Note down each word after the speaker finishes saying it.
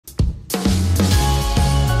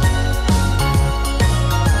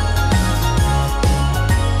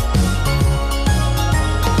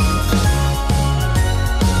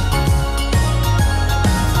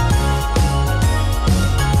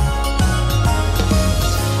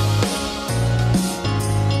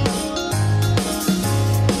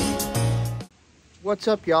What's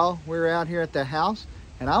up, y'all? We're out here at the house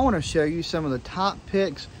and I want to show you some of the top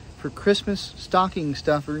picks for Christmas stocking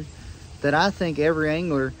stuffers that I think every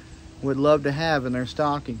angler would love to have in their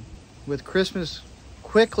stocking. With Christmas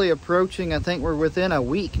quickly approaching, I think we're within a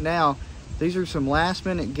week now. These are some last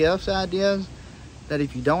minute gifts ideas that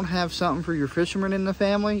if you don't have something for your fishermen in the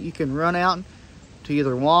family, you can run out to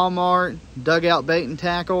either Walmart, Dugout Bait and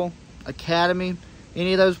Tackle, Academy,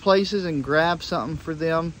 any of those places and grab something for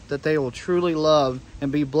them that they will truly love and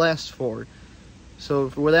be blessed for. So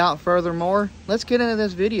without further more, let's get into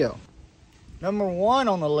this video. Number one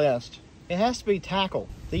on the list, it has to be tackle.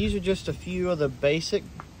 These are just a few of the basic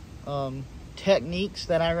techniques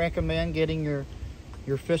that I recommend getting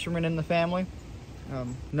your fishermen in the family.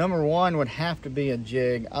 Number one would have to be a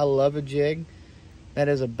jig. I love a jig. That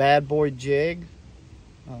is a Bad Boy jig.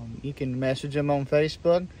 You can message them on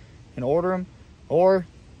Facebook and order them. Or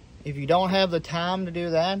if you don't have the time to do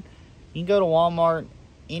that, you can go to Walmart.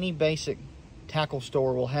 Any basic tackle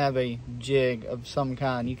store will have a jig of some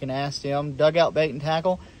kind. You can ask them, Dugout Bait and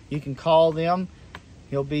Tackle. You can call them.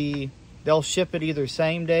 They'll ship it either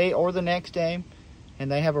same day or the next day.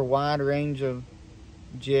 And they have a wide range of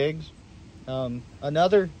jigs.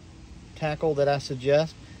 Another tackle that I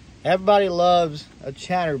suggest, everybody loves a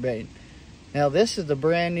chatterbait. Now this is the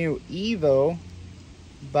brand new Evo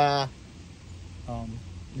by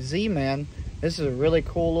Z-Man. This is a really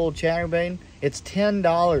cool little chatterbait. It's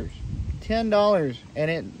 $10,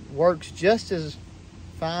 and it works just as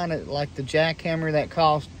fine like the jackhammer that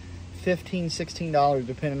cost $15, $16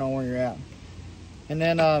 depending on where you're at. And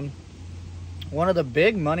then one of the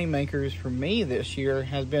big money makers for me this year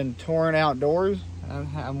has been Touring Outdoors.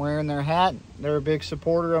 I'm wearing their hat. They're a big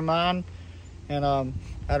supporter of mine, and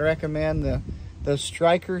I'd recommend the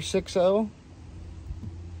Striker 6.0,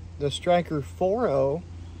 the Striker 4.0,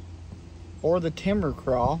 or the Timber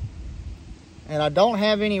Crawl. And I don't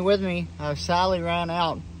have any with me. I sadly ran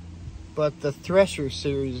out, but the Thresher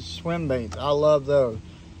series swim baits, I love those.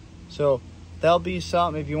 So that'll be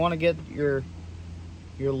something if you want to get your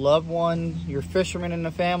loved one, your fishermen in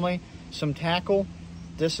the family, some tackle.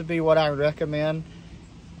 This would be what I would recommend.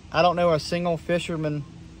 I don't know a single fisherman,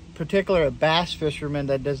 particularly a bass fisherman,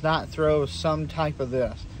 that does not throw some type of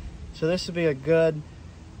this. So this would be a good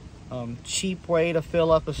cheap way to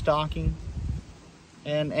fill up a stocking,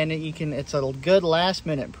 and it's a good last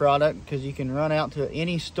minute product because you can run out to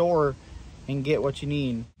any store and get what you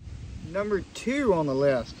need. Number two on the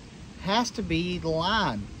list has to be the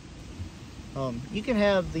line. You can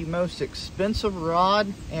have the most expensive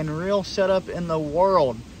rod and reel setup in the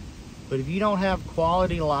world, but if you don't have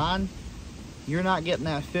quality line, you're not getting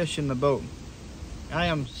that fish in the boat. I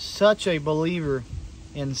am such a believer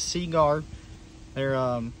in Seaguar.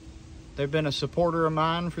 They've been a supporter of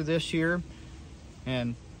mine for this year,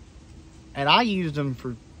 and I used them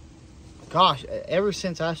for, gosh, ever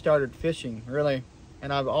since I started fishing, really.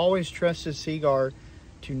 And I've always trusted Seaguar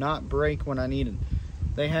to not break when I need it.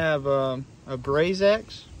 They have a Braze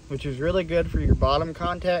X, which is really good for your bottom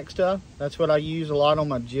contact stuff. That's what I use a lot on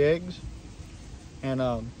my jigs.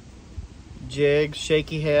 And jigs,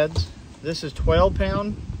 shaky heads. This is 12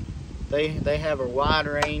 pound. They have a wide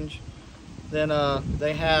range. Then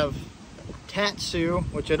they have Tatsu,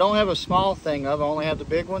 which I don't have a small thing of, I only have the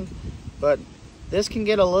big one, but this can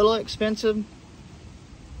get a little expensive,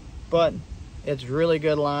 but it's really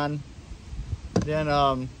good line. Then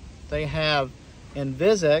they have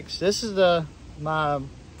Invisex. This is my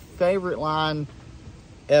favorite line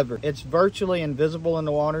ever. It's virtually invisible in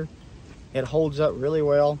the water. It holds up really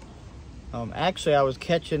well. Actually, I was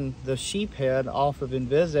catching the sheephead off of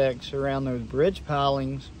Invisex around those bridge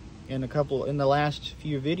pilings in the last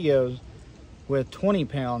few videos with 20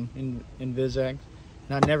 pound Invisex,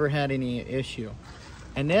 and I never had any issue.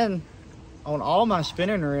 And then on all my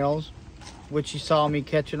spinning reels, which you saw me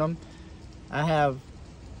catching them, I have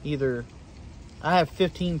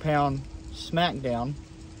 15 pound Smackdown,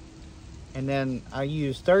 and then I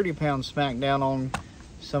use 30 pound Smackdown on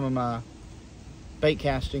some of my bait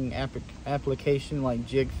casting application like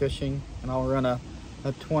jig fishing, and I'll run a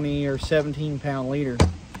 20 or 17 pound leader.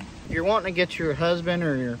 If you're wanting to get your husband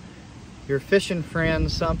or your fishing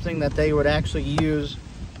friends something that they would actually use,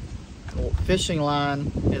 fishing line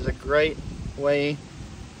is a great way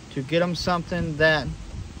to get them something that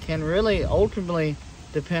can really ultimately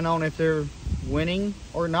depend on if they're winning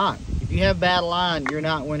or not. If you have bad line, you're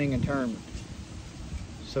not winning a tournament.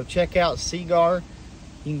 So check out Seaguar.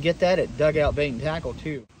 You can get that at Dugout Bait and Tackle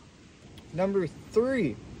too. Number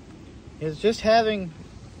three is just having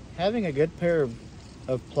a good pair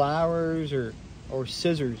of pliers or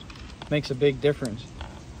scissors makes a big difference.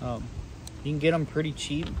 You can get them pretty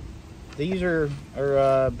cheap These are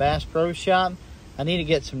Bass Pro Shop. I need to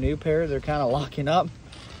get some new pairs. They're kind of locking up.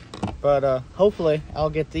 But hopefully I'll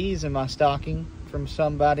get these in my stocking from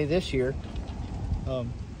somebody this year.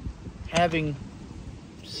 Having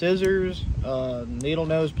scissors, needle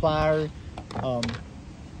nose pliers,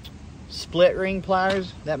 split ring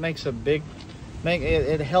pliers, that makes a big,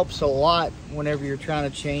 it helps a lot whenever you're trying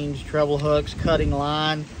to change treble hooks, cutting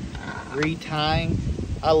line, retying.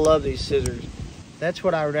 I love these scissors. That's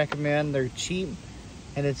what I would recommend. They're cheap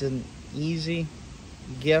and it's an easy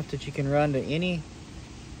gift that you can run to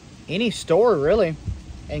any store really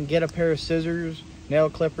and get a pair of scissors, nail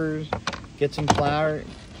clippers, get some pliers.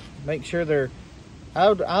 Make sure they're,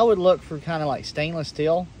 I would look for kind of like stainless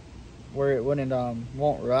steel where it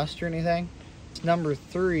won't rust or anything. It's number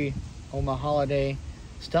 3 on my holiday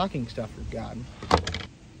stocking stuffer guide.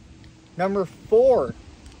 Number 4,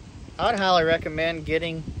 I'd highly recommend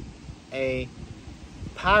getting a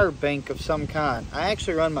power bank of some kind. I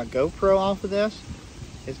actually run my GoPro off of this.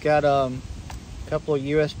 It's got a couple of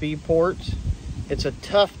USB ports. It's a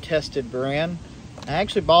tough tested brand. I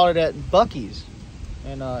actually bought it at Bucky's,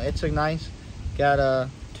 and it's a nice, got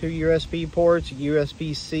 2 USB ports, a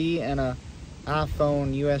USB-C and a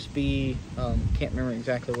iPhone USB, can't remember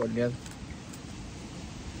exactly what it is.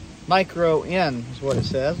 Micro in is what it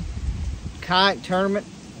says. Kayak tournament,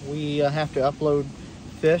 we have to upload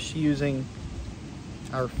fish using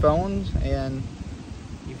our phones, and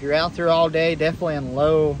if you're out there all day, definitely in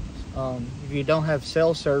low, if you don't have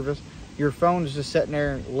cell service, your phone is just sitting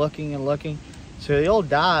there looking and looking, so you'll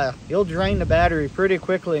die. You'll drain the battery pretty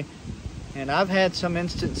quickly. And I've had some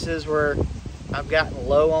instances where I've gotten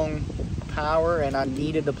low on power and I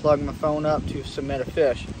needed to plug my phone up to submit a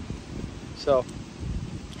fish. So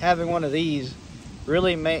having one of these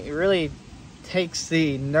really takes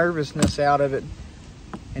the nervousness out of it,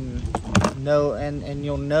 and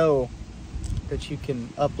you'll know that you can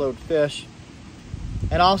upload fish.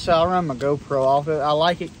 And also I'll run my GoPro off it. I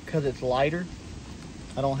like it because it's lighter.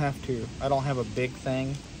 I don't have a big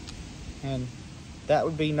thing. And that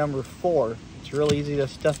would be number 4. It's real easy to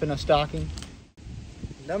stuff in a stocking.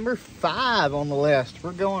 Number 5 on the list.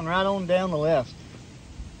 We're going right on down the list.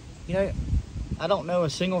 You know, I don't know a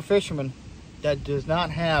single fisherman that does not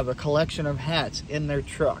have a collection of hats in their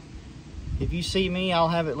truck. If you see me, I'll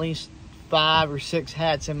have at least 5 or 6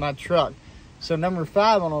 hats in my truck. So number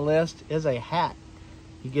 5 on the list is a hat.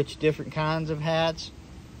 You get your different kinds of hats.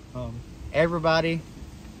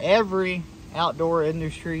 Every outdoor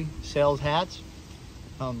industry sells hats.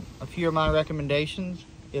 A few of my recommendations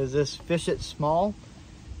is this Fish It Small.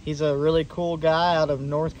 He's a really cool guy out of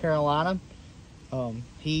North Carolina.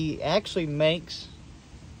 He actually makes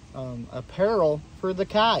apparel for the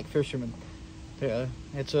kayak fishermen.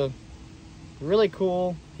 It's a really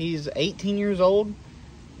cool. He's 18 years old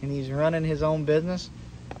and he's running his own business.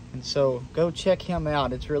 And so go check him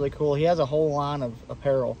out. It's really cool. He has a whole line of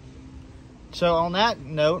apparel. So on that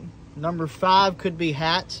note, number 5 could be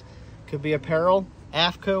hats, could be apparel.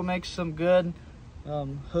 AFCO makes some good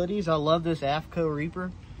hoodies. I love this AFCO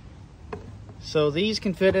Reaper. So these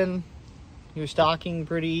can fit in your stocking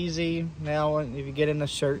pretty easy. Now if you get into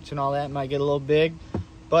shirts and all that, it might get a little big.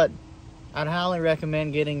 But I'd highly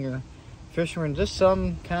recommend getting your fisherman just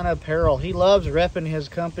some kind of apparel. He loves repping his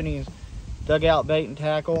company's Dugout Bait and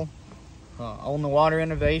Tackle. On the Water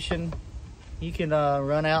Innovation, you can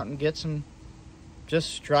run out and get some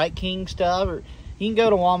just Strike King stuff, or you can go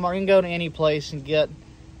to Walmart, you can go to any place and get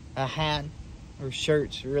a hat or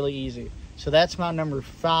shirts really easy. So that's my number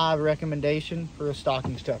 5 recommendation for a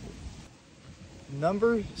stocking stuffer.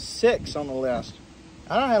 Number 6 on the list,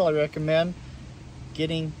 I highly recommend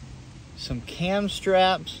getting some cam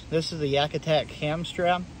straps. This is the Yakattack cam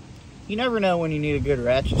strap. You never know when you need a good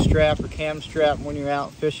ratchet strap or cam strap when you're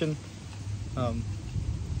out fishing.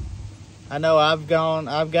 I know I've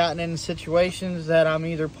gotten in situations that I'm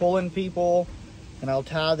either pulling people and I'll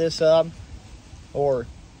tie this up, or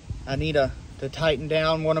I need to tighten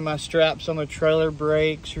down one of my straps on the trailer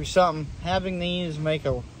brakes or something. Having these make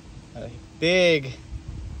a big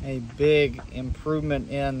improvement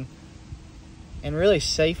in really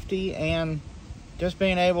safety, and just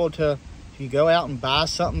being able to, if you go out and buy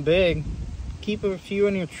something big, keep a few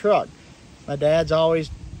in your truck. My dad's always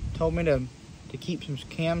told me to keep some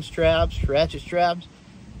cam straps, ratchet straps.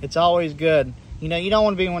 It's always good. You know, you don't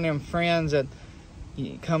want to be one of them friends that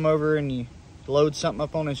you come over and you load something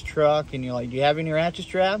up on his truck and you're like, do you have any ratchet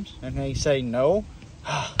straps? And they say no.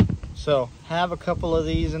 So have a couple of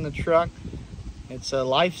these in the truck. It's a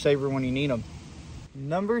lifesaver when you need them.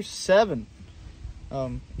 Number 7.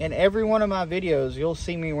 In every one of my videos, you'll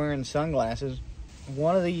see me wearing sunglasses.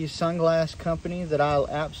 one of these sunglass companies that I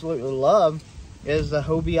absolutely love is the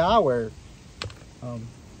Hobie Eyewear.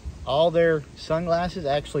 All their sunglasses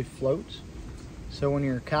actually floats. So when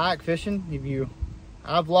you're kayak fishing,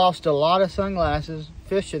 I've lost a lot of sunglasses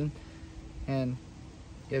fishing, and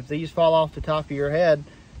if these fall off the top of your head,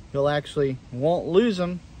 you'll actually won't lose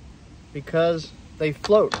them because they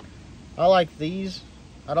float. I like these.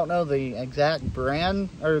 I don't know the exact brand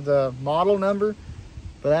or the model number,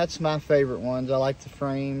 but that's my favorite ones. I like the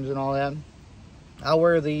frames and all that. I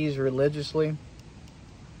wear these religiously.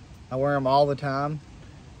 I wear them all the time.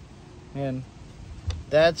 And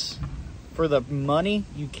that's, for the money,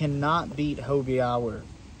 you cannot beat Hobie Eyewear.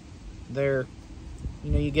 They're,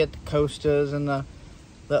 you get the Costas and the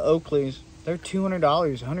Oakleys. They're $200,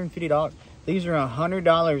 $150. These are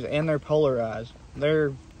 $100 and they're polarized.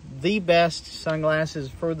 They're the best sunglasses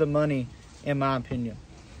for the money, in my opinion.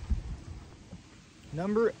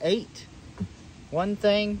 Number 8. One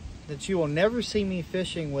thing that you will never see me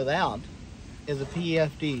fishing without is a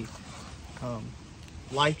PFD.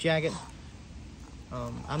 Life jacket.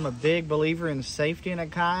 I'm a big believer in safety in a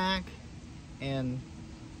kayak, and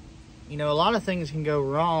a lot of things can go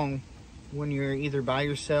wrong when you're either by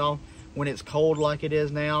yourself, when it's cold like it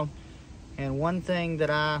is now. And one thing that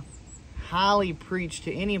I highly preach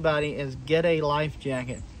to anybody is get a life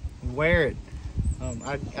jacket. Wear it.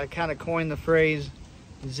 I kind of coined the phrase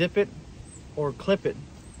zip it or clip it.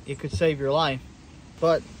 It could save your life.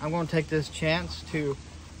 But I'm going to take this chance to,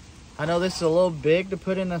 I know this is a little big to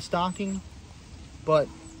put in a stocking, but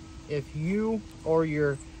if you or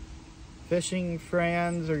your fishing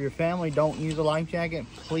friends or your family don't use a life jacket,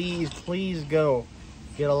 please go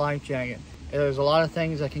get a life jacket. There's a lot of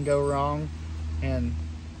things that can go wrong, and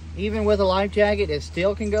even with a life jacket it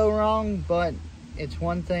still can go wrong, but it's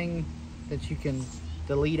one thing that you can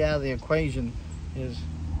delete out of the equation is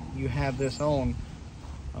you have this on.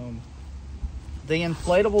 The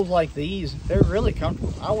inflatables like these, they're really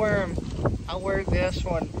comfortable. I wear this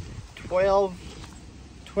one 12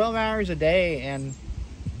 hours a day, and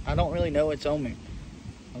I don't really know it's on me.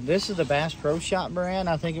 This is the Bass Pro Shop brand.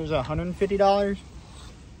 I think it was $150.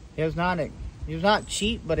 It was not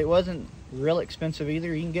cheap, but it wasn't real expensive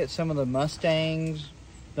either. You can get some of the Mustangs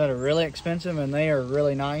that are really expensive, and they are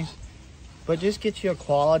really nice. But just get you a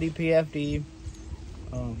quality PFD.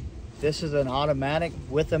 This is an automatic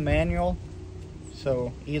with a manual,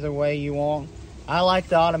 so either way you want. I like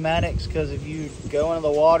the automatics because if you go into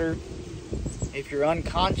the water, if you're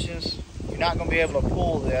unconscious, you're not going to be able to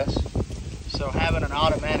pull this. So having an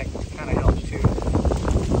automatic kind of helps too.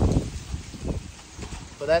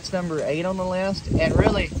 But that's number 8 on the list, and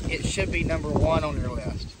really it should be number 1 on your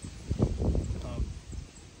list.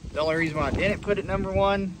 The only reason why I didn't put it number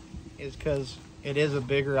 1 is because it is a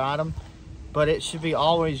bigger item, but it should be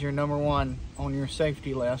always your number 1 on your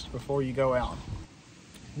safety list before you go out.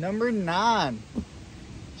 Number 9.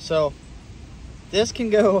 So this can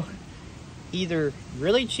go either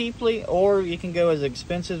really cheaply or you can go as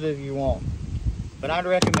expensive as you want. But I'd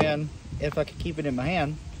recommend, if I could keep it in my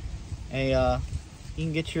hand, you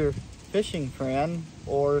can get your fishing friend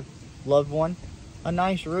or loved one a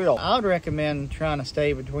nice reel. I would recommend trying to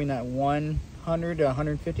stay between that 100 to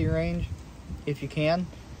 150 range if you can.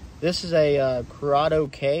 This is a Curado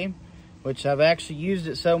K, which I've actually used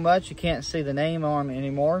it so much you can't see the name on it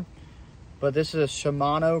anymore. But this is a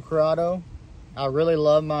Shimano Curado. I really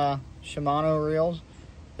love my Shimano reels.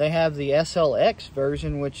 They have the SLX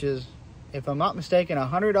version, which is, if I'm not mistaken,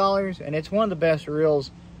 $100, and it's one of the best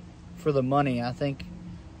reels for the money. I think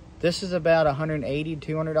this is about $180,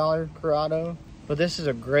 $200 Curado. But this is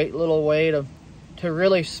a great little way to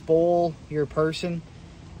really spoil your person.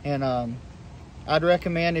 And I'd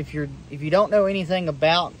recommend, if you don't know anything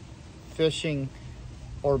about fishing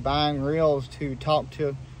or buying reels, to talk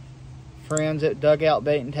to friends at Dugout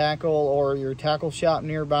Bait and Tackle or your tackle shop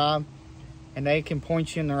nearby, and they can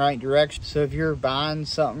point you in the right direction. So if you're buying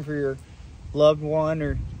something for your loved one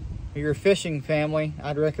or your fishing family,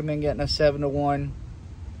 I'd recommend getting a 7-to-1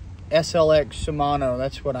 SLX Shimano.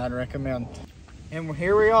 That's what I'd recommend. And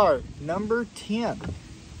here we are, number 10.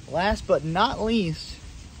 Last but not least,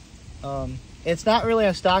 it's not really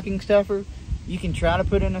a stocking stuffer. You can try to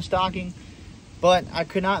put in a stocking, but I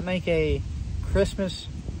could not make a Christmas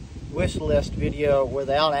wish list video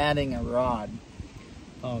without adding a rod.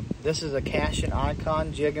 This is a Cashion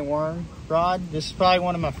Icon jig and worm rod. This is probably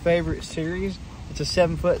one of my favorite series. It's a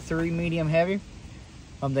 7'3" medium heavy.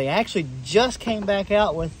 They actually just came back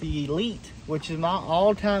out with the Elite, which is my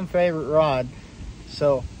all-time favorite rod.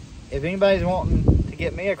 So if anybody's wanting to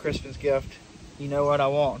get me a Christmas gift, you know what I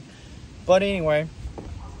want. But anyway,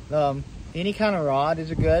 Any kind of rod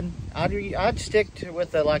is good. I'd stick to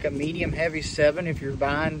with like a medium heavy 7 if you're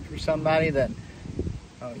buying for somebody that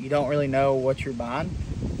you don't really know what you're buying.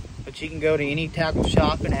 But you can go to any tackle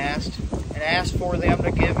shop and ask for them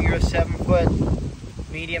to give you a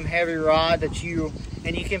 7-foot medium heavy rod and you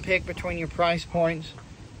can pick between your price points.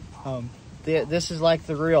 This is like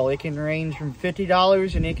the real. It can range from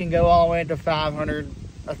 $50 and it can go all the way to $500,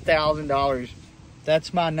 $1,000.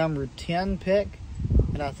 That's my number 10 pick,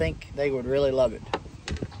 and I think they would really love it.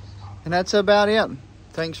 And that's about it.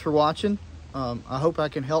 Thanks for watching. I hope I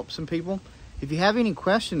can help some people. If you have any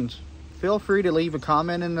questions, feel free to leave a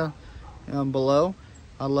comment in the below.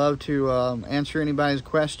 I'd love to answer anybody's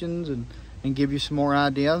questions and give you some more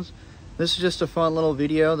ideas. This is just a fun little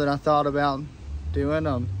video that I thought about doing.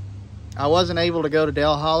 I wasn't able to go to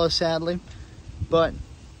Dale Hollow, sadly, but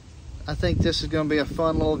I think this is going to be a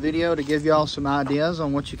fun little video to give y'all some ideas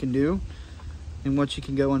on what you can do and what you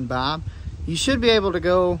can go and buy. You should be able to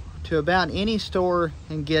go to about any store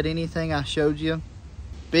and get anything I showed you.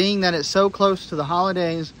 Being that it's so close to the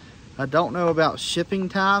holidays, I don't know about shipping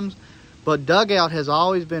times, but Dugout has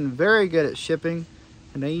always been very good at shipping,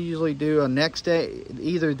 and they usually do a next day,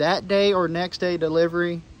 either that day or next day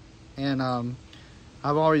delivery. And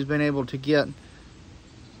I've always been able to get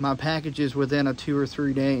my packages within 2 or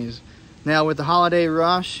 3 days. Now with the holiday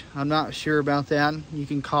rush, I'm not sure about that. You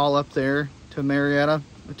can call up there to Marietta,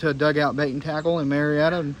 to Dugout Bait and Tackle in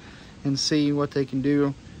Marietta, and see what they can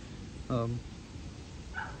do.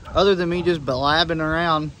 Other than me just blabbing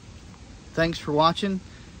around, thanks for watching,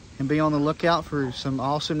 and be on the lookout for some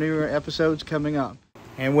awesome new episodes coming up.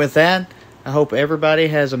 And with that, I hope everybody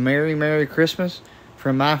has a Merry Christmas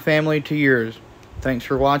from my family to yours. Thanks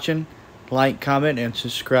for watching. Like, comment, and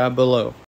subscribe below.